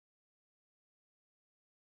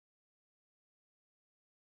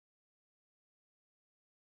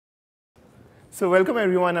So welcome,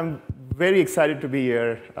 everyone. I'm very excited to be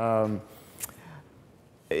here.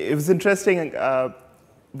 It was interesting.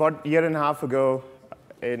 About a year and a half ago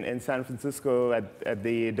in San Francisco at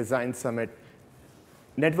the Design Summit,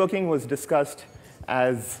 networking was discussed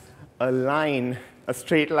as a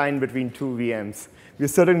straight line between two VMs. We've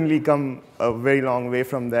certainly come a very long way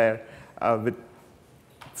from there with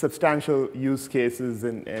substantial use cases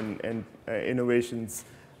and innovations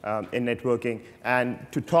in networking. And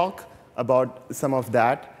to talk about some of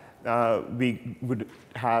that, we would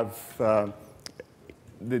have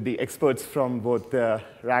the experts from both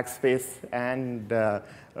Rackspace and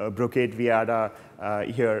Brocade vRouter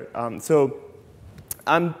here. So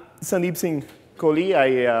I'm Sandeep Singh Kohli.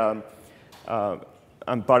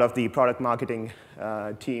 I'm part of the product marketing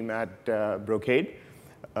team at Brocade.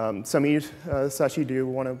 Samir, Sashi, do you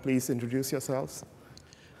want to please introduce yourselves?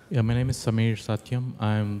 Yeah, my name is Samir Satyam.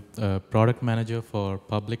 I'm a product manager for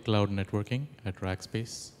public cloud networking at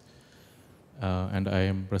Rackspace. And I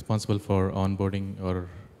am responsible for onboarding or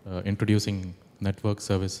introducing network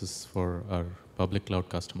services for our public cloud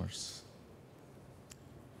customers.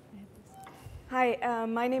 Hi,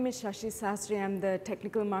 my name is Shashi Sastry. I'm the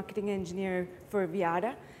technical marketing engineer for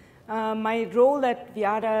vRouter. My role at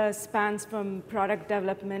vRouter spans from product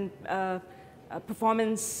development,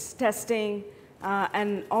 performance testing,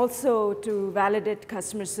 and also to validate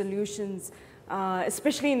customer solutions,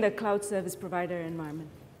 especially in the cloud service provider environment.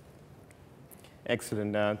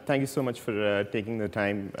 Excellent. Thank you so much for taking the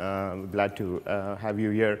time. Glad to have you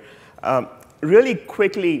here. Really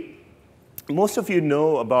quickly, most of you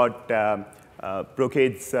know about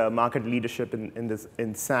Brocade's market leadership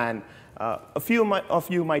in SAN. A few of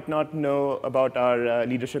you might not know about our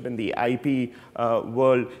leadership in the IP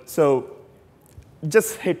world. So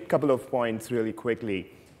just hit a couple of points really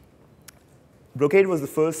quickly. Brocade was the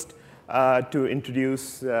first to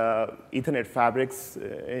introduce Ethernet fabrics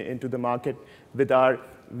into the market. With our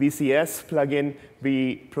VCS plugin,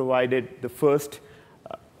 we provided the first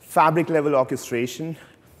fabric-level orchestration.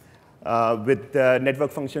 With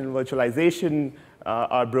network function virtualization,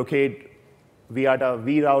 our Brocade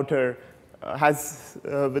vRouter has,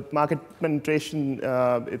 with market penetration,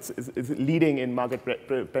 it's leading in market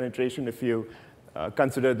penetration if you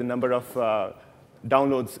consider the number of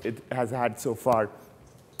downloads it has had so far.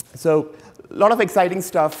 So a lot of exciting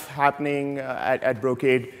stuff happening at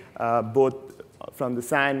Brocade, both from the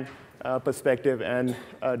SAN perspective and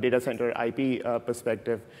data center IP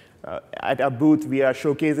perspective. At our booth, we are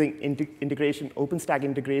showcasing integration, OpenStack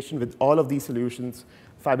integration with all of these solutions: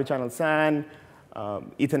 fiber channel SAN,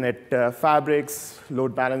 Ethernet fabrics,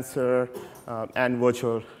 load balancer, and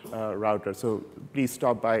virtual router. So please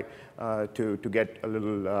stop by to get a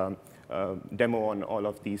little demo on all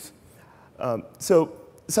of these. So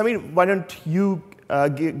Samir, why don't you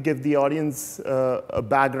give the audience a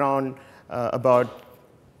background about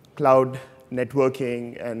cloud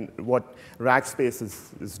networking and what Rackspace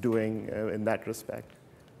is doing in that respect?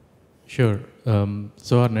 Sure.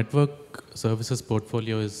 So our network services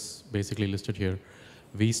portfolio is basically listed here.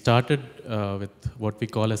 We started with what we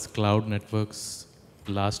call as cloud networks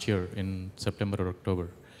last year in September or October.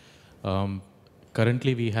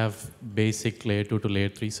 Currently, we have basic layer 2 to layer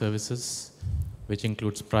 3 services, which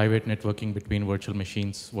includes private networking between virtual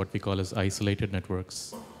machines, what we call as isolated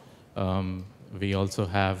networks. We also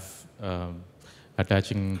have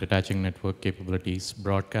attaching, detaching network capabilities,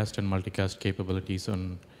 broadcast and multicast capabilities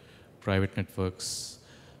on private networks.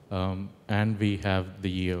 And we have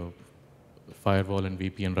the firewall and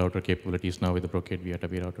VPN router capabilities now with the Brocade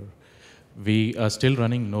vRouter. We are still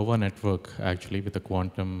running Nova network, actually, with the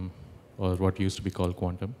Quantum, or what used to be called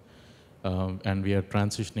Quantum. And we are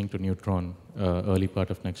transitioning to Neutron early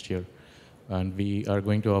part of next year. And we are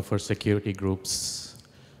going to offer security groups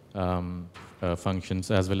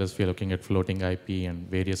functions, as well as we are looking at floating IP and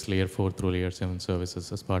various layer 4 through layer 7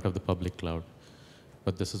 services as part of the public cloud.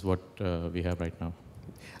 But this is what we have right now.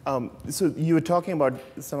 So you were talking about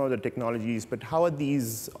some of the technologies, but how are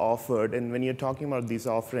these offered? And when you're talking about these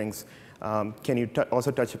offerings, can you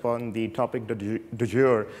also touch upon the topic du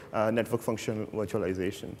jour, network function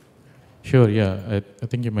virtualization? Sure, yeah. I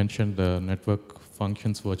think you mentioned the network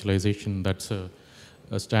functions virtualization. That's a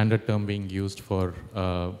standard term being used for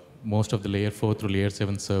most of the layer 4 through layer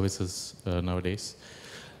 7 services nowadays.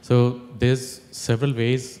 So there's several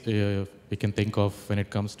ways we can think of when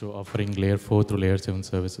it comes to offering layer 4 through layer 7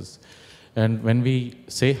 services. And when we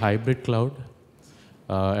say hybrid cloud,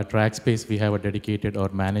 at Rackspace, we have a dedicated or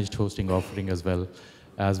managed hosting offering as well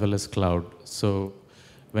as cloud. So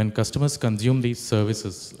when customers consume these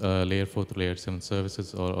services, layer 4 through layer 7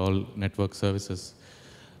 services or all network services,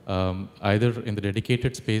 either in the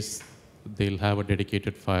dedicated space, they'll have a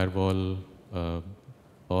dedicated firewall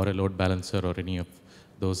or a load balancer or any of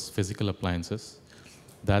those physical appliances.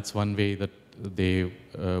 That's one way that they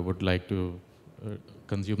would like to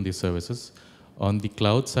consume these services. On the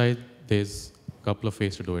cloud side, there's a couple of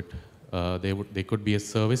ways to do it. They could be a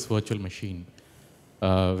service virtual machine,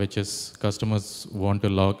 which is customers want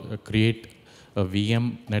to create a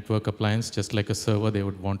VM network appliance, just like a server. They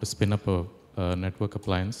would want to spin up a network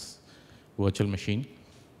appliance virtual machine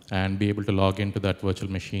and be able to log into that virtual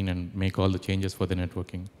machine and make all the changes for the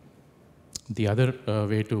networking. The other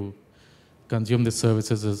way to consume the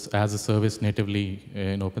services is as a service natively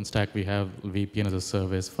in OpenStack. We have VPN as a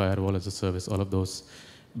service, firewall as a service, all of those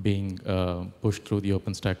being pushed through the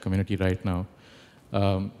OpenStack community right now.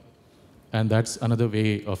 And that's another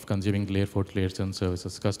way of consuming layer 4 to layer 7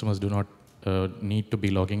 services. Customers do not need to be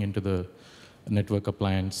logging into the network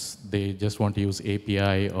appliance. They just want to use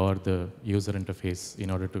API or the user interface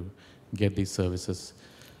in order to get these services.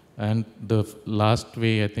 And the last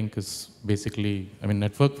way, I think, is basically,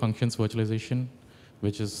 network functions virtualization,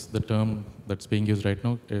 which is the term that's being used right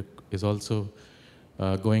now, is also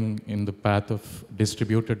going in the path of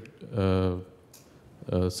distributed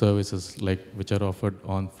services, which are offered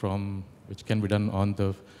which can be done on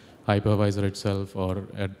the hypervisor itself or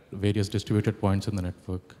at various distributed points in the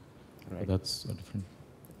network. Right. That's different.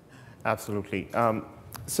 Absolutely.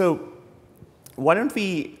 So why don't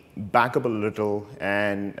we back up a little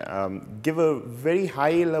and give a very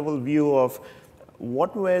high-level view of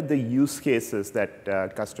what were the use cases that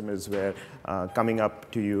customers were coming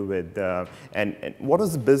up to you with, and what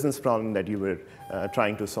was the business problem that you were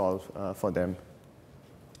trying to solve for them?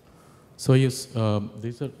 So you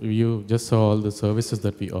just saw all the services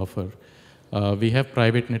that we offer. We have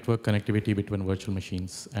private network connectivity between virtual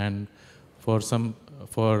machines, and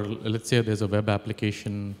let's say there's a web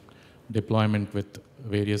application deployment with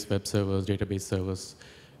various web servers, database servers.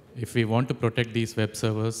 If we want to protect these web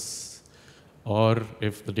servers, or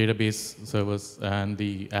if the database servers and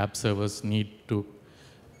the app servers need to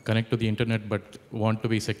connect to the internet but want to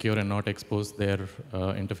be secure and not expose their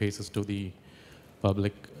interfaces to the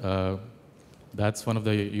public, that's one of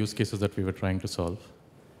the use cases that we were trying to solve.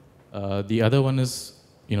 The other one is,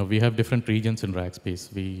 we have different regions in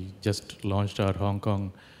Rackspace. We just launched our Hong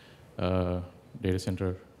Kong data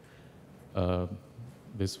center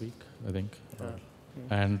this week, I think.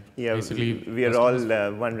 And yeah, basically, we are all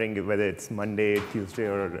wondering whether it's Monday, Tuesday,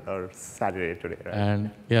 or Saturday today, right?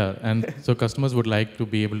 And so customers would like to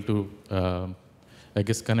be able to,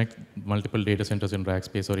 connect multiple data centers in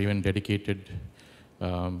Rackspace or even dedicated,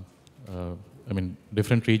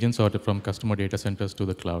 different regions or from customer data centers to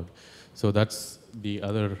the cloud. So that's the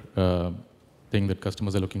other thing that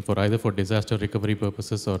customers are looking for, either for disaster recovery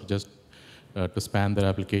purposes or just to span their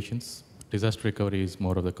applications. Disaster recovery is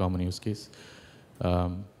more of the common use case,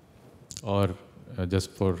 or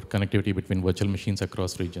just for connectivity between virtual machines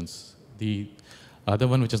across regions. The other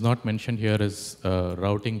one, which is not mentioned here, is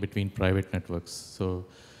routing between private networks. So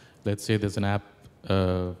let's say there's an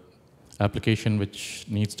application which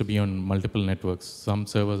needs to be on multiple networks. Some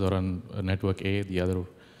servers are on network A, the other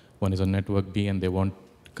one is on network B, and they want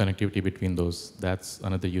connectivity between those. That's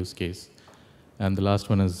another use case. And the last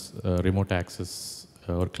one is remote access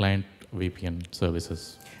or client VPN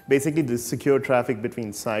services. Basically, the secure traffic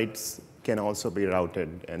between sites can also be routed,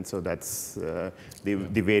 and so that's the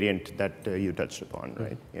variant that you touched upon,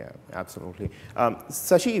 right? Yeah, absolutely.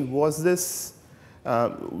 Sashi,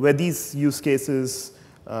 were these use cases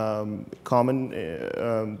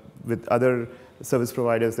common with other service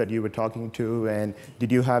providers that you were talking to, and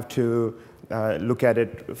did you have to look at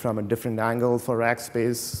it from a different angle for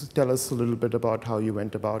Rackspace? Tell us a little bit about how you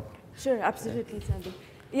went about. Sure, absolutely, Sandy.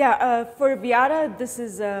 Yeah, for vRouter, this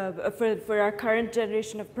is for our current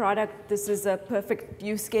generation of product, this is a perfect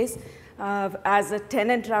use case as a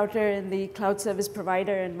tenant router in the cloud service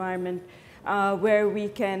provider environment, where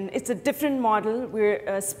it's a different model.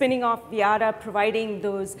 We're spinning off vRouter, providing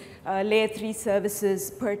those layer 3 services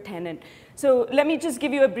per tenant. So let me just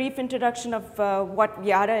give you a brief introduction of what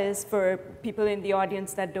vRouter is for people in the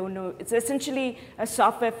audience that don't know. It's essentially a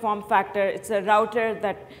software form factor. It's a router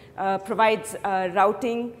that provides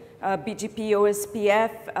routing, BGP,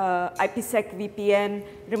 OSPF, IPsec VPN,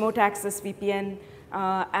 remote access VPN,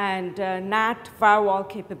 and NAT firewall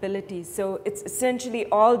capabilities. So it's essentially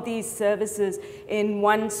all these services in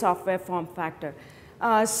one software form factor.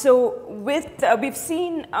 We've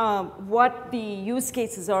seen what the use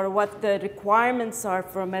cases are, what the requirements are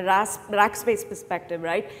from a Rackspace perspective,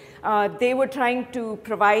 right? They were trying to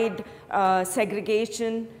provide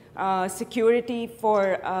segregation, security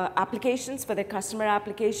for applications, for their customer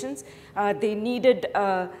applications. They needed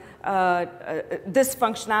this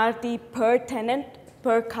functionality per tenant,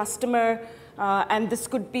 per customer, and this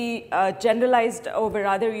could be generalized over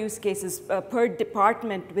other use cases per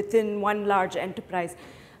department within one large enterprise.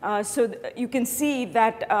 So you can see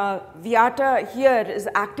that vRouter here is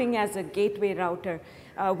acting as a gateway router.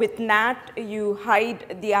 With NAT, you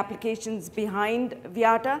hide the applications behind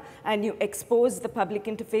vRouter, and you expose the public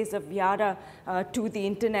interface of vRouter to the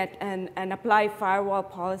internet and apply firewall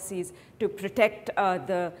policies to protect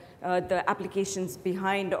the applications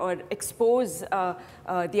behind, or expose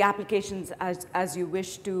the applications as you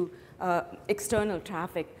wish to external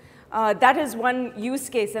traffic. That is one use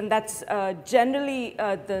case, and that's generally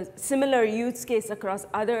the similar use case across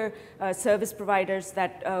other service providers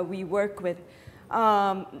that we work with.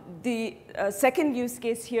 The second use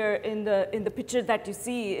case here in the picture that you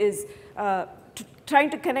see is trying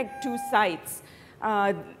to connect two sites.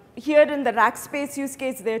 Here in the Rackspace use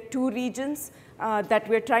case, there are two regions that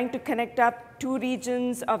we're trying to connect up, two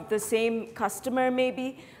regions of the same customer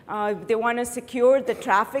maybe. They want to secure the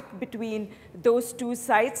traffic between those two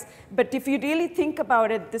sites. But if you really think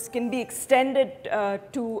about it, this can be extended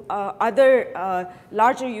to other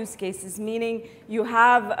larger use cases, meaning you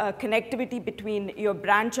have connectivity between your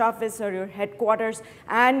branch office or your headquarters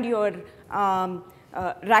and your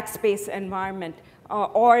Rackspace environment.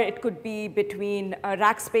 Or it could be between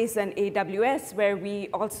Rackspace and AWS, where we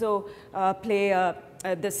also play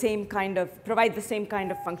the same kind of, provide the same kind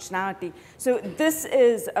of functionality. So this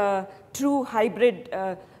is a true hybrid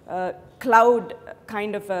cloud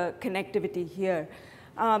kind of a connectivity here.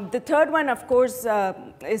 The third one, of course,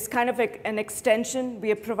 is kind of an extension.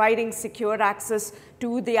 We are providing secure access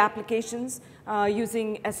to the applications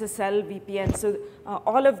using SSL VPN. So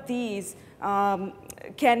all of these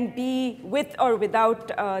can be with or without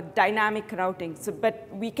dynamic routing. So, but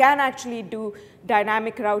we can actually do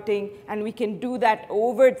dynamic routing, and we can do that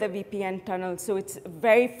over the VPN tunnel. So it's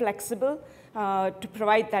very flexible to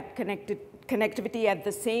provide that connectivity at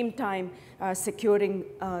the same time securing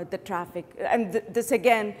the traffic. And this,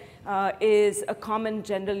 again, is a common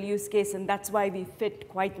general use case, and that's why we fit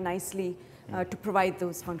quite nicely to provide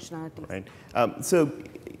those functionalities. Right. So,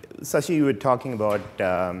 Sashi, you were talking about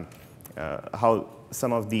how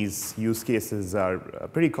some of these use cases are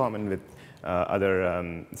pretty common with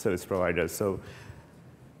other service providers. So,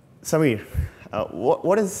 Samir,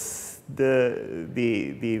 what is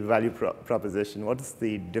the value proposition? What is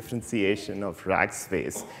the differentiation of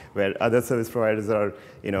Rackspace, where other service providers are,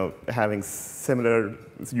 having similar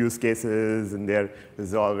use cases and they're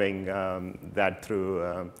resolving that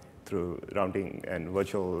through routing and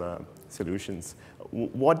virtual solutions?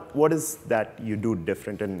 What is that you do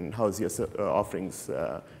different, and how's your offerings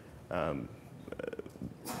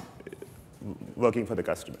working for the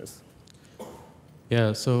customers?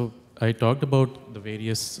 Yeah, so I talked about the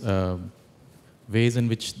various ways in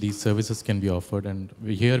which these services can be offered, and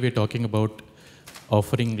here we're talking about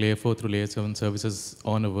offering layer 4 through layer 7 services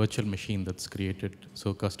on a virtual machine that's created.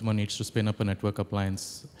 So customer needs to spin up a network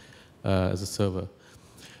appliance as a server.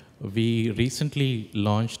 We recently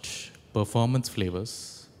launched performance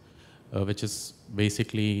flavors, which is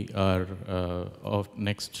basically our of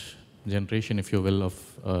next generation, if you will,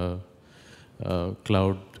 of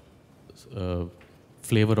cloud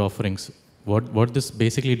flavor offerings. What this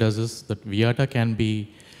basically does is that vRouter can be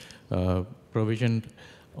provisioned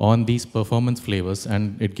on these performance flavors,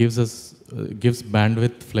 and it gives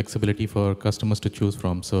bandwidth flexibility for customers to choose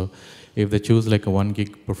from. So if they choose like a 1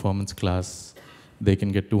 gig performance class, they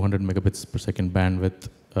can get 200 megabits per second bandwidth.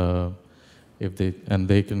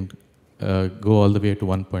 They can go all the way to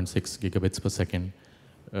 1.6 gigabits per second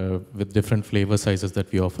with different flavor sizes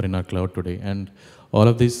that we offer in our cloud today. And all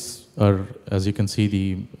of these are, as you can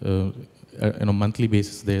see, on a monthly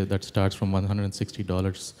basis that starts from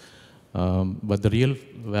 $160. But the real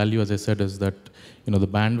value, as I said, is that the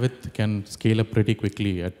bandwidth can scale up pretty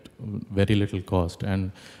quickly at very little cost.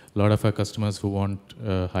 And a lot of our customers who want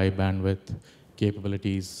high bandwidth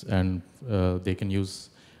capabilities, and they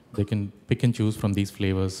can pick and choose from these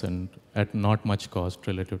flavors and at not much cost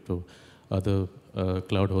relative to other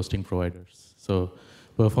cloud hosting providers. So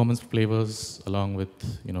performance flavors along with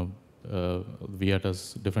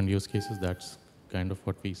vRouter's different use cases, that's kind of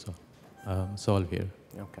what we solve here.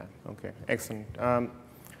 Okay, excellent.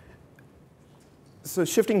 So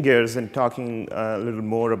shifting gears and talking a little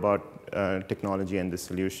more about technology and the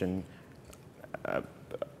solution.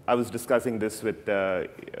 I was discussing this with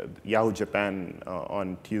Yahoo Japan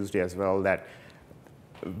on Tuesday as well, that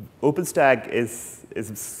OpenStack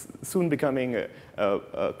is soon becoming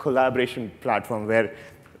a collaboration platform where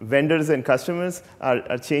vendors and customers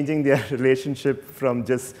are changing their relationship from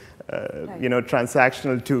just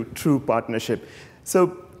transactional to true partnership.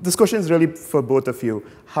 So this question is really for both of you.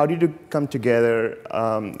 How did you come together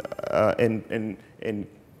in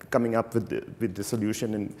coming up with the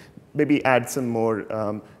solution, and maybe add some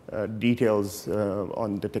more details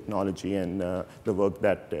on the technology and the work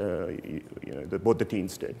that both the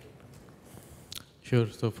teams did? Sure.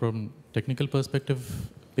 So from technical perspective,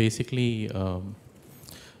 basically,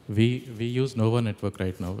 we use Nova network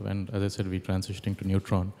right now, and as I said, we're transitioning to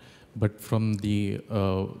Neutron. But from the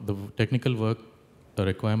technical work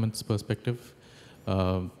requirements perspective,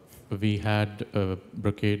 we had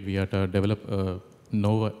Brocade, we had to develop a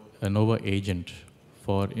Nova agent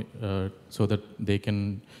for so that they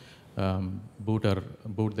can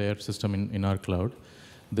boot their system in our cloud.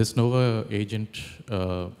 This Nova agent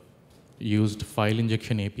used file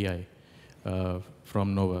injection API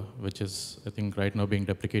from Nova, which is, I think, right now being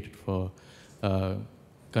deprecated for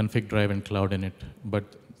config drive and cloud init. But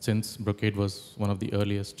since Brocade was one of the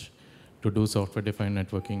earliest to do software-defined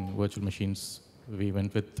networking virtual machines, we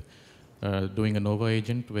went with doing a Nova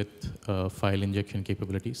agent with file injection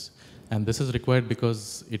capabilities. And this is required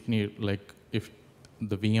because if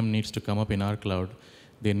the VM needs to come up in our cloud,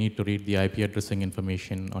 they need to read the IP addressing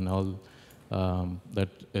information on all that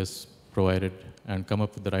is provided and come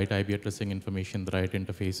up with the right IP addressing information, the right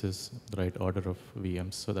interfaces, the right order of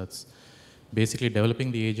VMs. So that's basically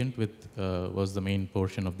developing the agent was the main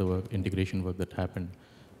portion of the integration work that happened.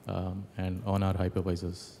 And on our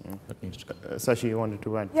hypervisors, that needs to come. Sashi, you wanted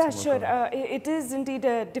to add? Yeah, sure. It is indeed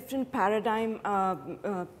a different paradigm,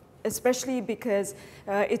 especially because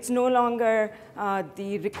it's no longer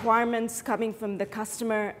the requirements coming from the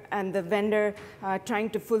customer and the vendor trying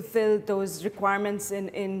to fulfill those requirements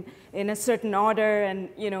in a certain order and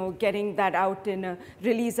getting that out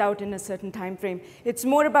release out in a certain time frame. It's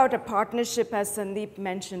more about a partnership, as Sandeep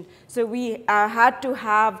mentioned. So we had to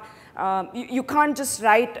have. You can't just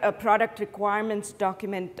write a product requirements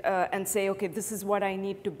document and say, okay, this is what I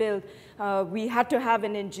need to build. We had to have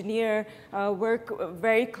an engineer work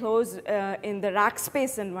very close in the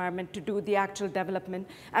Rackspace environment to do the actual development.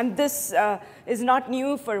 And this is not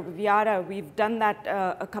new for vRouter. We've done that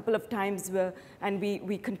a couple of times, and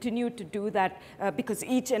we continue to do that because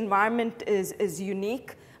each environment is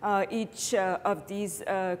unique. Each of these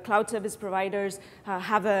cloud service providers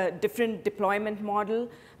have a different deployment model.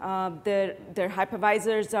 Their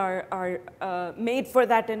hypervisors are made for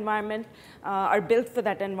that environment, are built for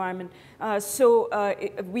that environment. So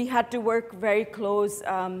we had to work very close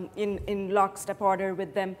in lockstep order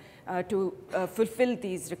with them to fulfill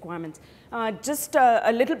these requirements. Just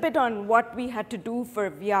a little bit on what we had to do for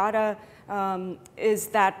vRouter is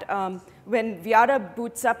that when vRouter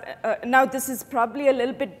boots up, now this is probably a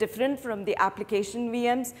little bit different from the application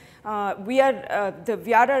VMs. The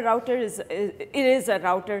vRouter router is a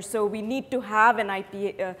router, so we need to have an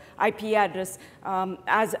IP address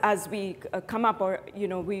as we come up, or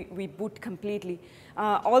we boot completely.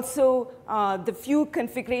 Also, the few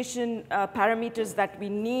configuration parameters that we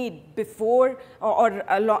need before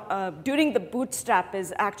or during the bootstrap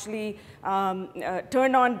is actually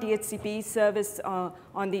turn on DHCP service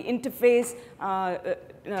on the interface,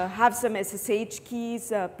 have some SSH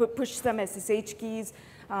keys, push some SSH keys.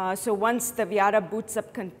 So once the vRouter boots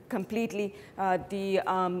up completely, the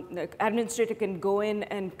administrator can go in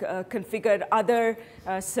and configure other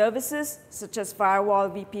services, such as firewall,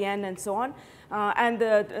 VPN, and so on. And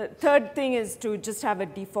the third thing is to just have a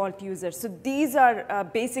default user. So these are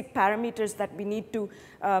basic parameters that we need to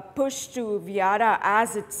push to vRouter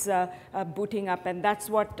as it's booting up, and that's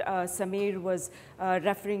what Samir was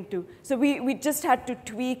referring to. So we just had to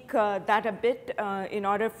tweak that a bit in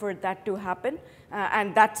order for that to happen,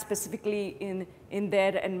 and that specifically in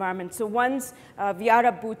their environment. So once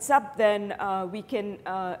vRouter boots up, then we can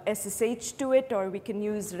SSH to it, or we can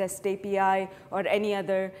use REST API or any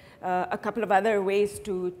other, a couple of other ways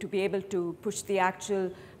to be able to push the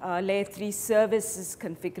actual layer 3 services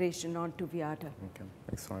configuration onto vRouter. Okay,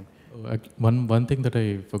 excellent. One thing that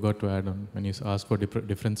I forgot to add on when you asked for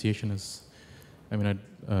differentiation is, I mean,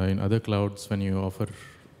 in other clouds, when you offer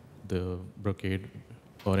the Brocade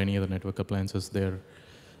or any other network appliances, they're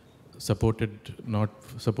not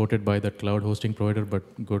supported by that cloud hosting provider, but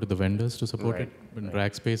go to the vendors to support it. In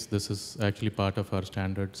Rackspace, this is actually part of our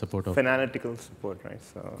standard support of fanatical support, right?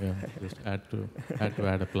 So yeah, just had to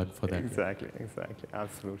add a plug for that. Exactly,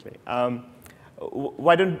 absolutely.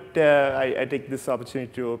 Why don't I take this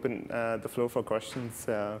opportunity to open the floor for questions?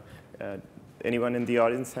 Anyone in the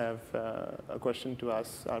audience have a question to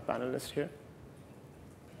ask our panelists here?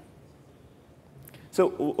 So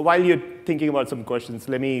while you're thinking about some questions,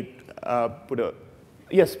 let me put a,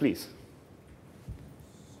 yes, please.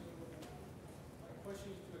 My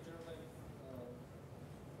question is to a gentleman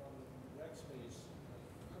from Rackspace.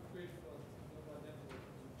 Upgrade from mobile network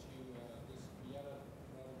into this vRouter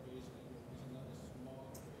router-based network is another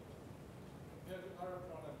small upgrade. Compared to other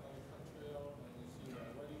product like Control and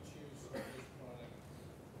Zero, why do you choose this product?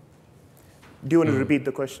 Do you want to repeat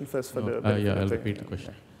the question first for the benefit yeah, of I'll the- repeat the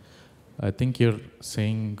question. I think you're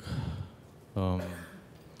saying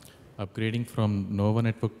upgrading from Nova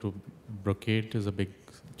network to Brocade is a big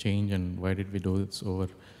change, and why did we do this over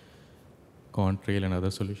Contrail and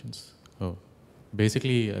other solutions?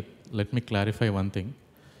 Basically, let me clarify one thing.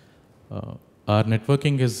 Our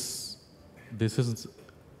networking is, this is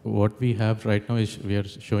what we have right now is we are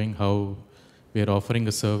showing how we are offering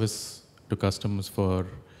a service to customers for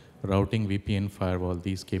routing, VPN, firewall,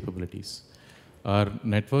 these capabilities. Our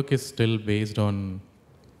network is still based on,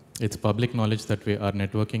 it's public knowledge that our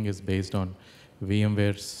networking is based on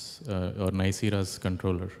VMware's or Nicira's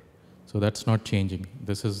controller. So that's not changing.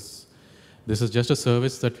 This is just a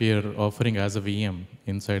service that we are offering as a VM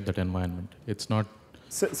inside that environment. It's not.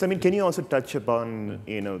 So I mean, can you also touch upon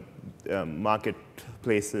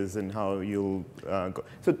marketplaces and how you'll go?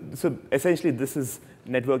 So essentially, this is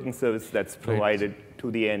networking service that's provided to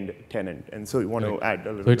the end tenant, and so you want to add a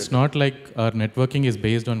little bit. So it's not like our networking is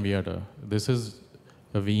based on vRouter. This is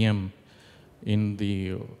a VM in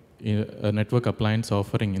a network appliance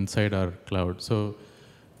offering inside our cloud. So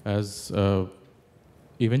as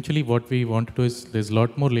eventually what we want to do is there's a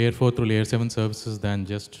lot more layer 4 through layer 7 services than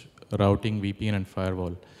just routing, VPN, and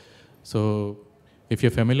firewall. So if you're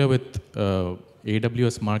familiar with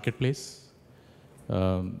AWS Marketplace,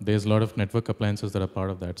 there's a lot of network appliances that are part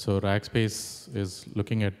of that. So Rackspace is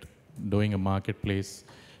looking at doing a marketplace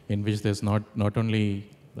in which there's not only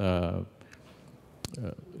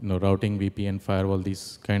routing, VPN, firewall,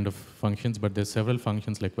 these kind of functions, but there's several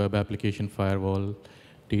functions like web application firewall,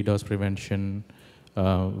 DDoS prevention,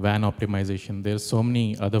 WAN optimization. There's so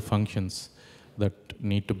many other functions that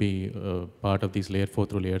need to be part of these layer 4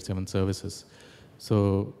 through layer 7 services.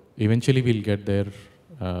 So eventually we'll get there,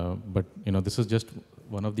 but this is just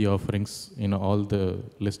one of the offerings in all the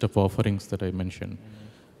list of offerings that I mentioned.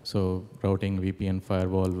 So routing, VPN,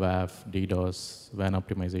 firewall, WAF, DDoS, WAN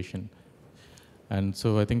optimization. And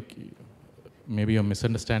so I think maybe you're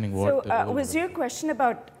misunderstanding what. So was your question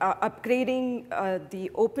about upgrading the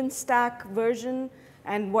OpenStack version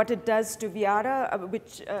and what it does to vRouter,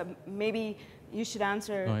 which maybe you should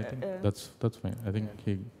answer? No, I think that's fine. I think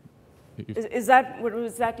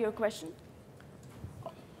was that your question?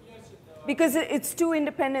 Because it's two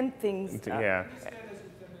independent things. Yeah.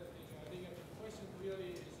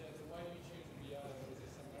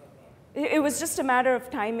 It was just a matter of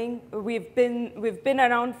timing. We've been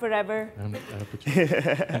around forever. I have to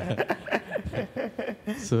check.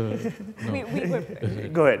 So, no. We were,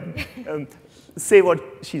 Go ahead. Say what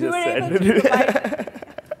she just said. Able to provide,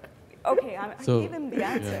 okay, I So, gave him the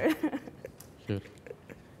answer. Yeah. Sure.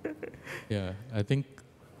 Yeah, I think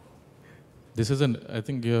this is I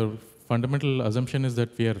think your fundamental assumption is that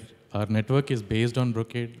our network is based on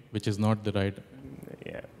Brocade, which is not the right.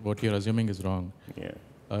 Yeah. What you're assuming is wrong. Yeah.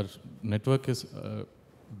 Our network is,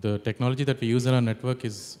 the technology that we use in our network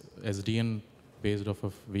is SDN based off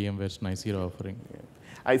of VMware's Nicira offering. Yeah.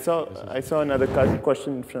 I saw another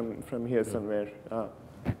question from here somewhere. As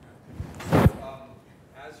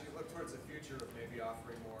you look towards the future of maybe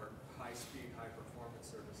offering more high-speed, high-performance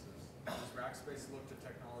services, does Rackspace look to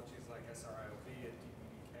technologies like SRIOV and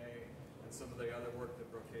DPDK and some of the other work that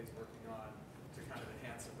Brocade's working on to kind of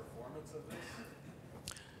enhance the performance of this?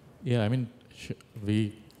 Yeah, I mean,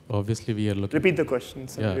 we are looking. Repeat the question,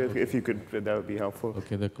 Yeah. if you could, that would be helpful.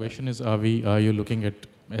 Okay, the question is, are you looking at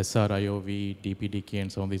SRIOV, DPDK,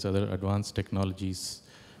 and some of these other advanced technologies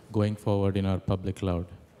going forward in our public cloud?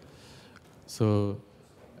 So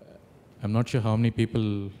I'm not sure how many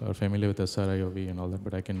people are familiar with SRIOV and all that,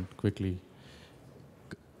 but I can quickly.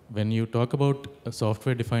 When you talk about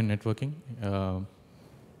software-defined networking,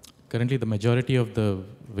 currently the majority of the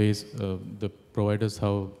ways the providers,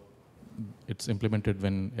 how it's implemented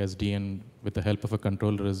when SDN with the help of a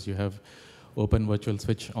controller is you have open virtual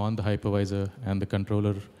switch on the hypervisor, and the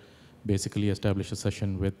controller basically establishes a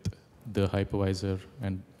session with the hypervisor,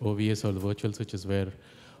 and OVS or the virtual switch is where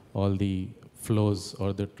all the flows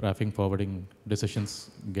or the traffic forwarding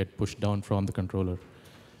decisions get pushed down from the controller.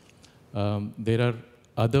 There are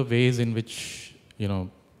other ways in which,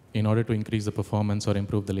 in order to increase the performance or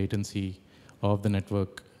improve the latency of the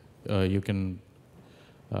network, you can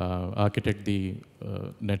architect the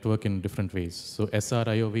network in different ways. So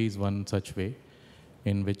SRIOV is one such way.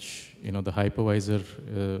 in which the hypervisor,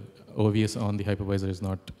 OVS on the hypervisor is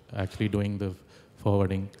not actually doing the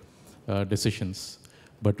forwarding decisions,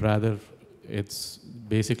 but rather it's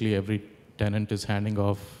basically every tenant is handing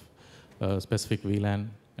off a specific VLAN,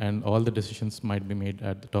 and all the decisions might be made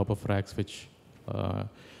at the top of rack switch.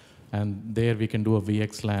 And there we can do a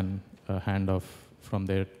VXLAN handoff from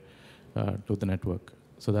there to the network.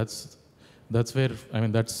 So that's where,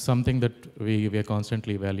 that's something that we are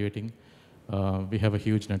constantly evaluating. We have a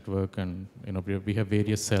huge network, and we have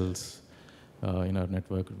various cells in our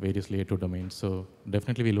network, various layer 2 domains. So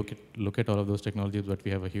definitely we look at all of those technologies, but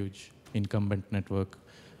we have a huge incumbent network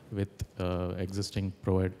with existing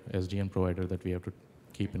SDN provider that we have to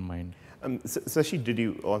keep in mind. Sashi, did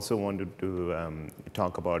you also want to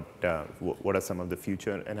talk about what are some of the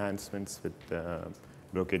future enhancements with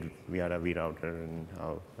Brocade vRouter, and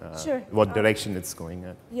how, Sure. what direction it's going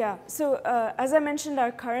at? Yeah, so as I mentioned,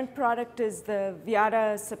 our current product is the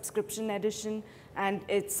vRouter subscription edition, and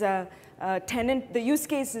it's tenant. The use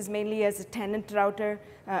case is mainly as a tenant router,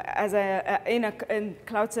 in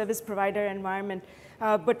cloud service provider environment.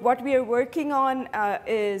 But what we are working on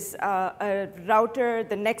is a router,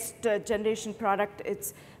 the next generation product.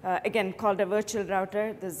 It's again called a virtual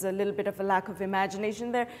router. There's a little bit of a lack of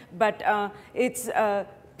imagination there, but it's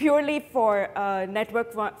purely for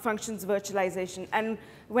network functions virtualization. And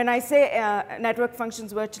when I say network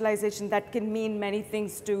functions virtualization, that can mean many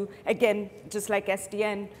things to, again, just like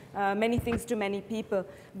SDN, many things to many people.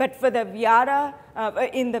 But for the vRouter,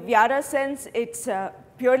 in the vRouter sense, it's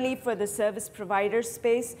purely for the service provider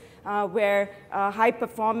space, where high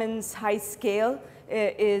performance, high scale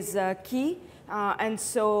is key. And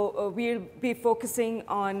so we'll be focusing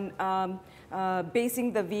on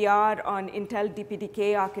basing the VR on Intel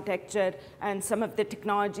DPDK architecture and some of the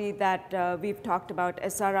technology that we've talked about,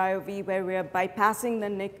 SRIOV, where we're bypassing the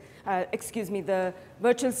NIC, the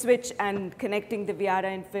virtual switch and connecting the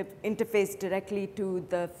vRouter interface directly to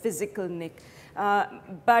the physical NIC.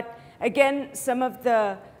 But again, some of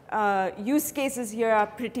the use cases here are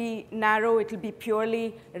pretty narrow. It'll be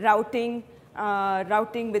purely routing,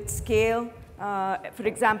 routing with scale. For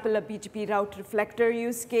example, a BGP route reflector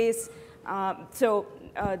use case. So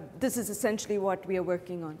this is essentially what we are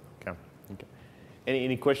working on. Okay. Okay.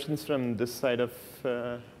 Any questions from this side of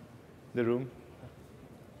the room?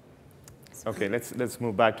 Okay, let's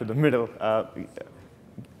move back to the middle.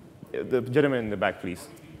 The gentleman in the back, please.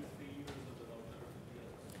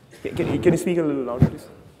 Can you speak a little louder, please?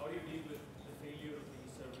 How do you deal with the failure of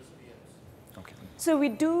the service VMs? Okay. So we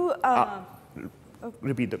do.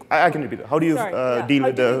 Repeat the. I can repeat it. How do you deal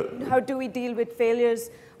with the? How do we deal with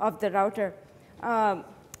failures of the router? I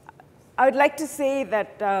would like to say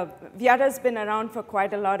that vRouter has been around for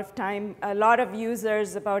quite a lot of time. A lot of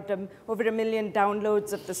users, about over 1 million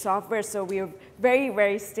downloads of the software. So we are very,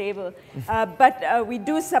 very stable. But we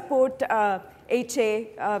do support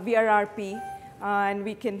HA, vRRP. And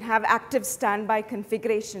we can have active standby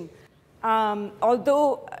configuration.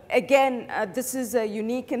 Although, again, this is a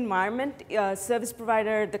unique environment, service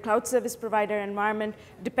provider, the cloud service provider environment,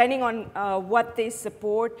 depending on what they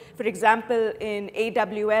support. For example, in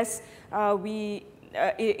AWS,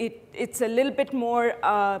 it's a little bit more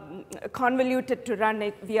convoluted to run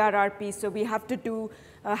a vRRP, so we have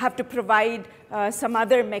to provide some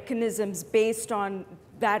other mechanisms based on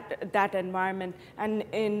that environment. And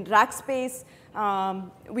in Rackspace,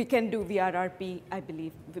 we can do vRRP, I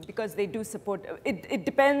believe, because they do support. It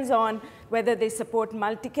depends on whether they support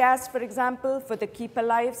multicast, for example, for the keep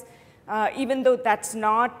alives. Even though that's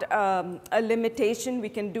not a limitation, we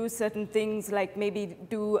can do certain things like maybe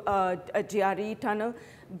do a GRE tunnel.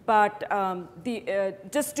 But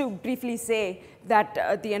just to briefly say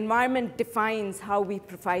that the environment defines how we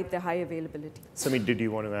provide the high availability. Samit, did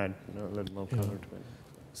you want to add a little more color to it?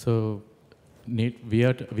 So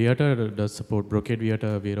vRouter does support, Brocade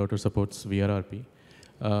vRouter supports vRRP.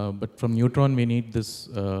 But from Neutron, we need this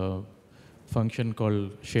function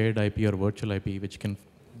called shared IP or virtual IP, which can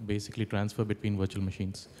basically transfer between virtual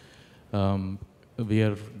machines. We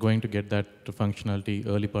are going to get that functionality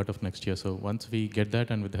early part of next year. So once we get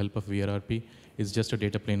that, and with the help of vRRP, it's just a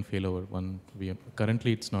data plane failover.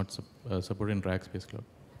 Currently, it's not supported in Rackspace Cloud.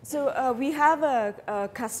 So we have a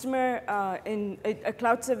customer in a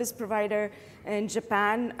cloud service provider in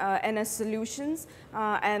Japan, NS Solutions,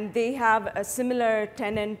 and they have a similar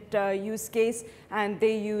tenant use case, and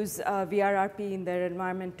they use vRRP in their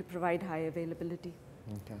environment to provide high availability.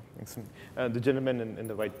 Okay, excellent. The gentleman in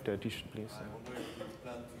the white t-shirt, please. I wonder if you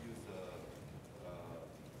plan to use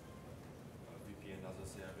VPN as a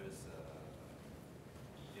service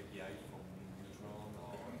API from Neutron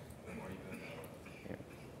or even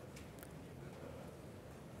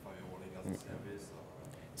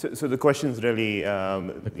So the question is really,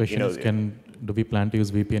 The question is, do we plan to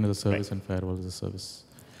use VPN as a service and firewall as a service?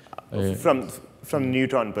 From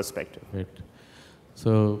Neutron perspective. Right.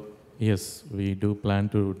 So yes, we do plan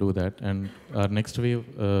to do that, and our next wave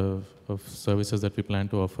of services that we plan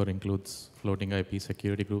to offer includes floating IP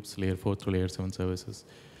security groups, layer 4 through layer 7 services.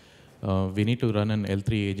 We need to run an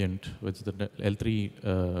L3 agent, which is the L3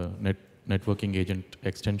 networking agent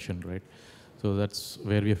extension, right? So that's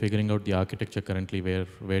where we are figuring out the architecture currently,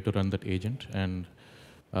 where to run that agent, and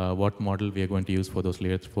what model we are going to use for those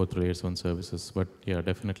layer 4 through layer 7 services. But yeah,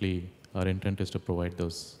 definitely our intent is to provide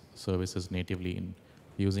those services natively in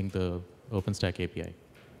using the OpenStack API.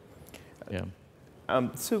 Yeah.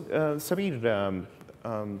 So Samir,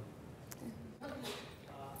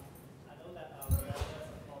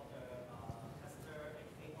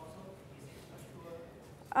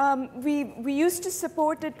 we used to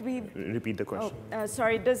support it. Repeat the question.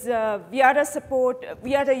 Sorry, does vRouter support,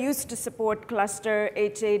 vRouter used to support cluster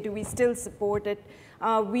HA, do we still support it?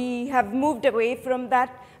 We have moved away from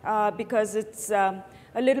that because it's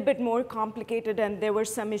a little bit more complicated and there were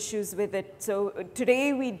some issues with it. So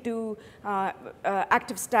today we do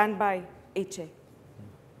active standby HA.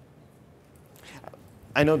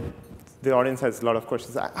 I know the audience has a lot of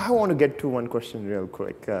questions. I want to get to one question real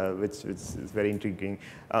quick, which is very intriguing.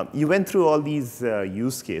 You went through all these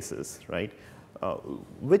use cases, right?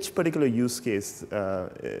 Which particular use case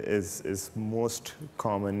is most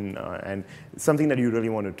common and something that you really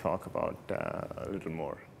want to talk about a little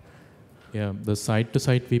more? Yeah, the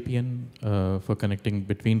site-to-site VPN for connecting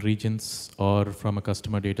between regions or from a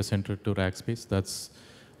customer data center to Rackspace, that's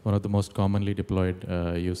one of the most commonly deployed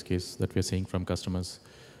use case that we're seeing from customers.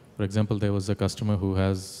 For example, there was a customer who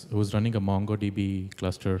was running a MongoDB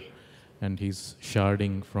cluster, and he's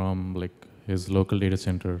sharding from like his local data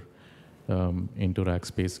center into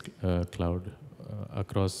Rackspace cloud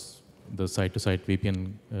across the site-to-site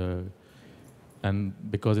VPN, and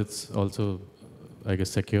because it's also, I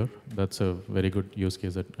guess, secure, that's a very good use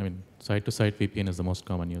case. I mean, site-to-site VPN is the most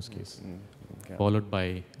common use case. Okay. Followed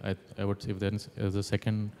by, I would say, if there's the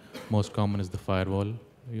second most common is the firewall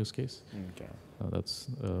use case. Okay.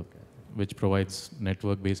 Which provides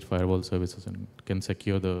network-based firewall services and can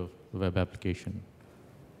secure the web application.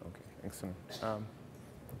 Okay, excellent.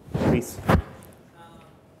 Please.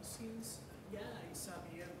 Since is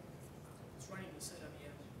IBM, it's running this at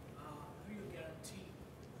IBM, how do you guarantee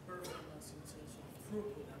performance in terms of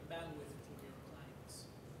throughput and bandwidth for your clients?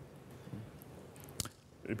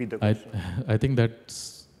 Repeat the question. I think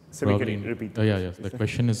that's Probably repeat the yeah. The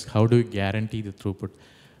question is, how do you guarantee the throughput?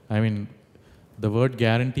 I mean, the word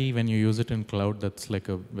guarantee, when you use it in cloud, that's like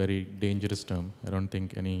a very dangerous term. I don't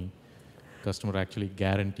think any customer actually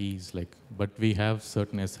guarantees, but we have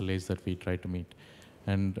certain SLAs that we try to meet.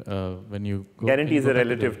 And when you go... Guarantee is a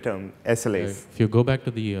relative term, SLAs. If you go back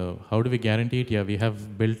to the, how do we guarantee it? Yeah, we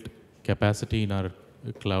have built capacity in our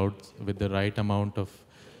cloud with the right amount of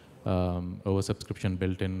oversubscription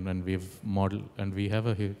built in, and we've modeled, and we have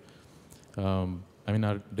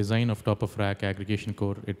our design of top-of-rack aggregation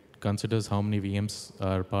core, it considers how many VMs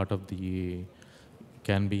are part of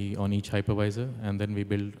can be on each hypervisor, and then we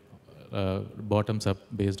build bottoms up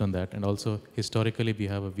based on that. And also, historically, we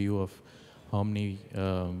have a view of how many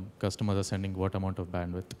customers are sending what amount of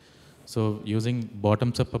bandwidth. So using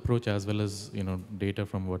bottoms up approach as well as data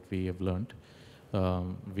from what we have learned,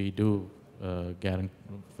 we do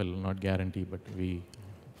not guarantee, but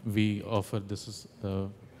we offer this is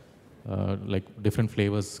like different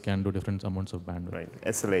flavors can do different amounts of bandwidth. Right,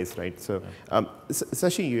 SLAs, right? So,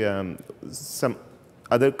 Sashi, some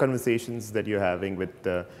other conversations that you're having with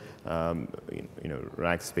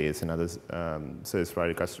Rackspace and other service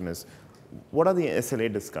provider customers, what are the SLA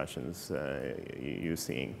discussions you're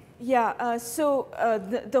seeing? Yeah, so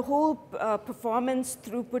the whole performance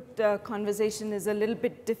throughput conversation is a little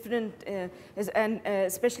bit different, and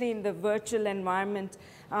especially in the virtual environment.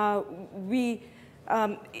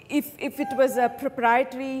 If it was a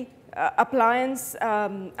proprietary appliance,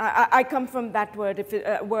 I come from that world.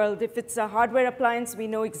 If it's a hardware appliance, we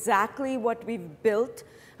know exactly what we've built.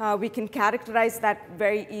 We can characterize that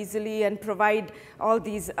very easily and provide all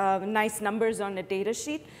these nice numbers on a data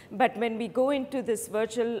sheet. But when we go into this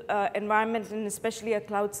virtual environment, and especially a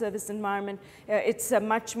cloud service environment, it's a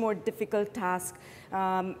much more difficult task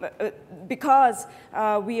because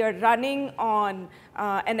we are running on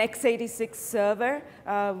an x86 server,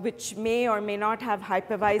 which may or may not have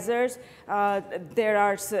hypervisors. There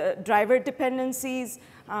are driver dependencies.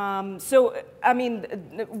 So, I mean,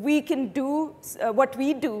 we can do, what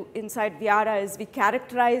we do inside vRouter is we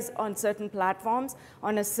characterize on certain platforms,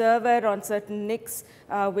 on a server, on certain NICs,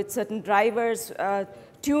 with certain drivers,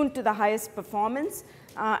 tuned to the highest performance.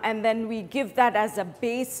 And then we give that as a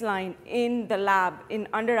baseline in the lab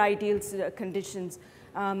under ideal conditions.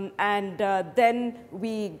 Then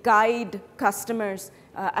we guide customers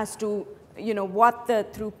as to what the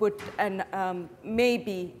throughput may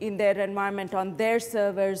be in their environment on their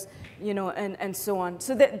servers, and so on.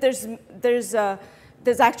 So there's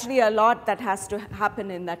actually a lot that has to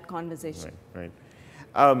happen in that conversation. Right.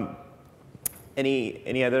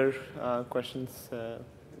 Any other questions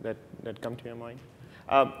that come to your mind?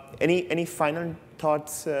 Any final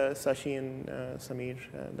thoughts, Sashi and Samir,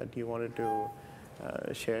 that you wanted to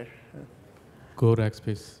share? Go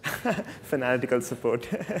Rackspace. Fanatical support.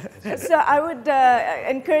 So I would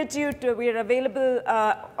encourage you to, we're available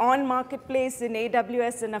on Marketplace, in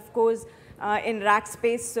AWS, and of course in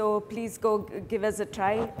Rackspace. So please go give us a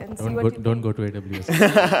try and see what you think. Don't go to AWS.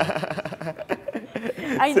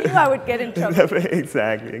 I knew I would get in trouble.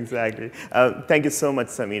 Exactly. Thank you so much,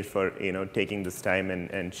 Samir, for taking this time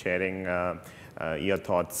and sharing your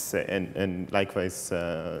thoughts, and likewise,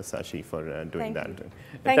 Sashi, for doing that.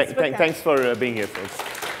 Thanks Thanks for being here,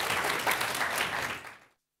 folks.